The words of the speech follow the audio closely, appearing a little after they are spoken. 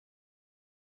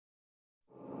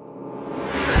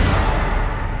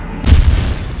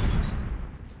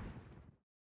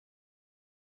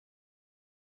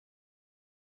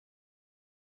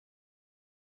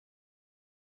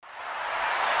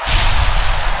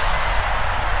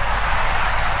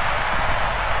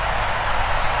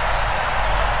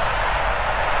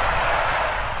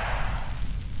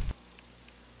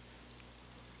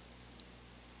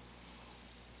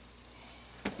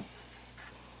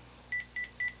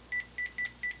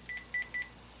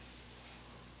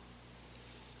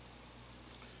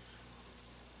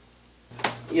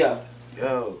Yeah.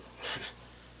 Yo.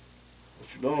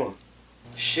 What you doing?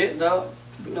 Shit, dog.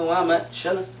 You know where I'm at,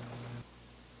 chilling.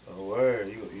 Oh, word.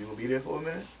 You gonna be there for a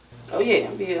minute? Oh, yeah,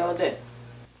 I'm be here all day.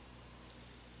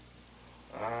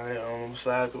 Alright, I'm gonna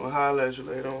slide through and holler at you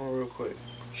later on real quick.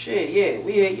 Shit, yeah,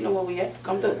 we here. You know where we at.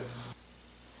 Come through.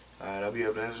 Alright, I'll be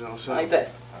up there, you know what I'm saying? Like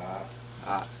that.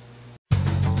 Alright.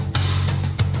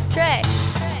 Trey.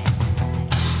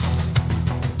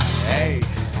 Hey.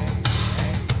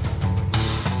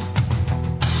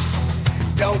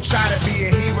 Don't try to be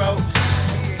a hero.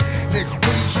 Nigga,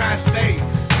 who you trying to save?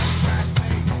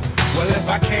 Well, if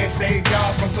I can't save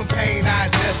y'all from some pain, I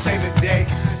just save the day.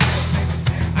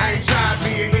 I ain't trying to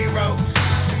be a hero.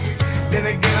 Then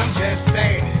again, I'm just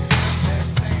saying.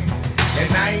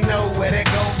 And I ain't know where to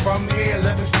go from here.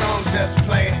 Let the song just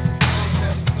play.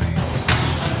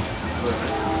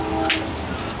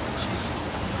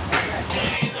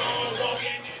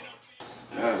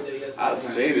 I was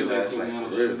faded last night for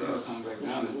real, though.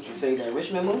 You say that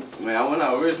Richmond move? Man, I went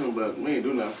out Richmond, but we ain't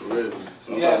do nothing for real.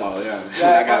 So I'm Yeah. talking about,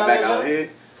 Yeah, I got back out here.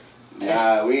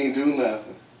 Nah, we ain't do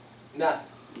nothing. Nothing.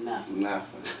 Nah.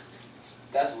 Nothing.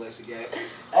 That's West gas.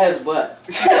 Ass butt.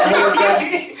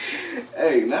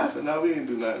 Hey, nothing. No, we didn't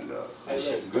do nothing, though. That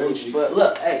shit's Gucci. But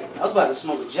look, hey, I was about to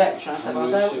smoke a jack. You trying to step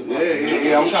outside?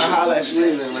 Yeah. I'm trying to holler at you,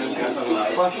 man. Got something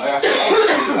like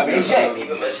that. Hey,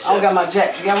 Jack. I don't got my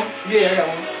jack. You got one? Yeah, I got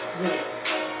one.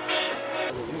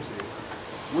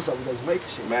 What's up with that Jamaica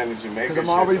shit? Man, the Jamaica Because I'm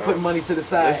already shit, putting money to the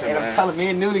side, Listen, and I'm man. telling me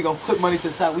and Nooney gonna put money to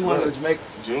the side. We want to go to Jamaica.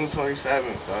 June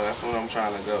 27th, though. That's when I'm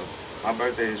trying to go. My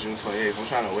birthday is June 28th. I'm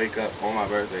trying to wake up on my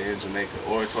birthday in Jamaica.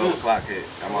 Or 12 o'clock hit.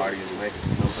 I'm already in Jamaica. You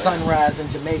know what I'm saying? Sunrise in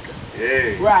Jamaica.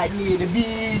 Yeah. Right near the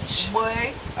beach.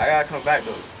 Boy. I gotta come back,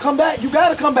 though. Come back. You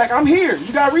gotta come back. I'm here.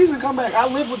 You got a reason to come back. I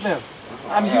live with them.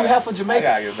 I'm Hugh Hefner, I Jamaica.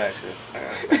 gotta get back to the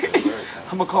bird.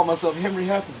 I'm gonna call myself Henry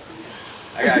Hefner.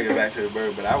 I gotta get back to the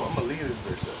bird, but I'm gonna leave this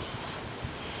bitch, though.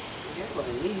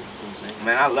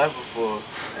 Man, I left before,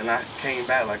 and I came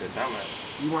back like a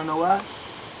dumbass. You wanna know why?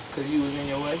 Because you was in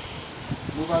your way.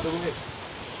 Move out the way.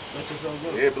 Let yourself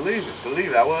go. Yeah, believe it.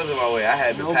 Believe it. I was in my way. I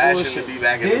had the No passion bullshit. to be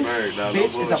back in the bird, though.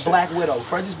 This bitch is a black widow.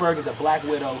 Fredericksburg is a black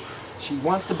widow. She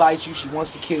wants to bite you. She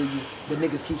wants to kill you. But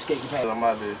niggas keep skating past. I'm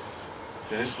about to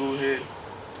finish school here,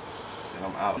 and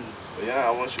I'm out. But yeah,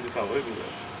 I want you to come with me,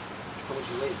 though. Come with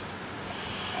you later.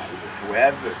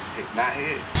 Wherever, not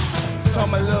here.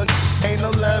 Told my little ain't no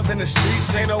love in the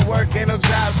streets, ain't no work, ain't no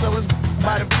job, so it's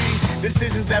by the beat.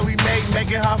 Decisions that we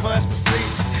make it hard for us to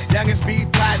sleep. Youngest be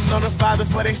plotting on the father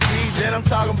for they seed. Then I'm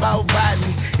talking about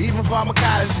botany, even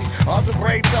pharmacology. Arthur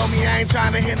Bray told me I ain't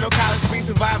trying to hit no college speed.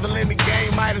 Survival in the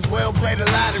game, might as well play the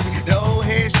lottery. The old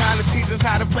heads trying to teach us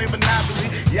how to play Monopoly.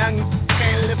 Young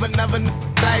can't live another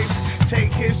life.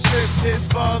 Take his trips, his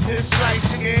falls, his strikes.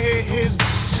 You can hit his,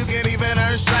 you can even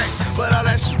earn strikes. But all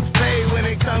that shit fade when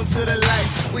it comes to the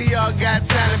light. We all got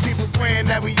talent, people praying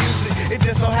that we use it. It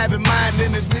just so happen mine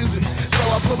in this music. So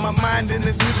I put my mind in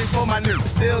this music for my niggas.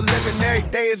 Still living every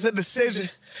day is a decision.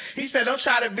 He said, don't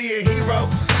try to be a hero.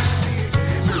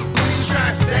 Who you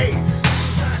trying to save?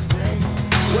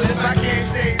 Well, if I can't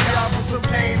save y'all from some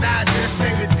pain, I just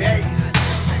save the day.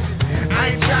 I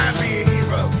ain't trying to be a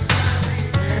hero.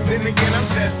 Then again, I'm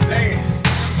just saying.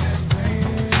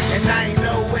 And I ain't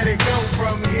know where to go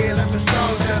from here. Let the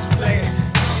song just play.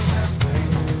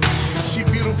 She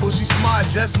beautiful, she smart,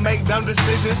 just make dumb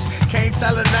decisions. Can't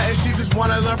tell her nothing, she just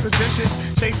wanna learn positions.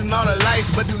 Chasing all the lights,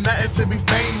 but do nothing to be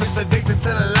famous. Addicted to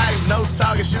the life, no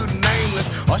target, shooting nameless.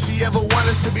 All she ever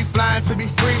wanted to be flying, to be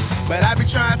free. But I be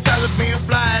trying to tell her being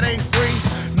fly, it ain't free.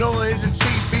 No, it isn't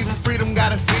cheap, even freedom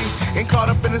got a fee. Ain't caught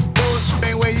up in this bullshit,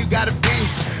 ain't where you gotta be.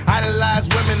 Idolize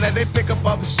women that they pick up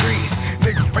off the street.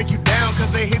 Niggas break you down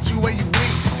cause they hit you where you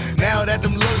weak. Now that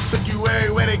them looks took you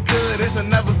everywhere they could, it's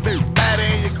another big batter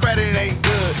and your credit ain't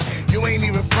good. You ain't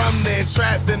even from there,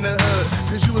 trapped in the hood,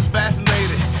 cause you was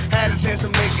fascinated, had a chance to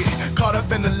make it. Caught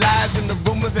up in the lies and the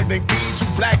rumors that they feed you.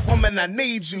 Black woman, I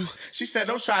need you. She said,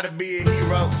 don't try to be a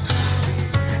hero.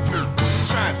 Who you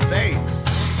trying to save?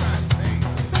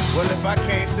 Well, if I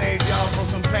can't save y'all from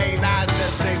some pain, I'll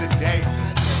just save the day.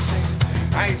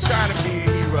 I ain't trying to be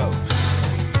a hero.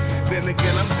 Then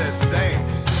again, I'm just saying.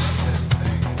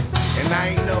 And I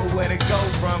ain't know where to go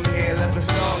from here. Let the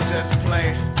song just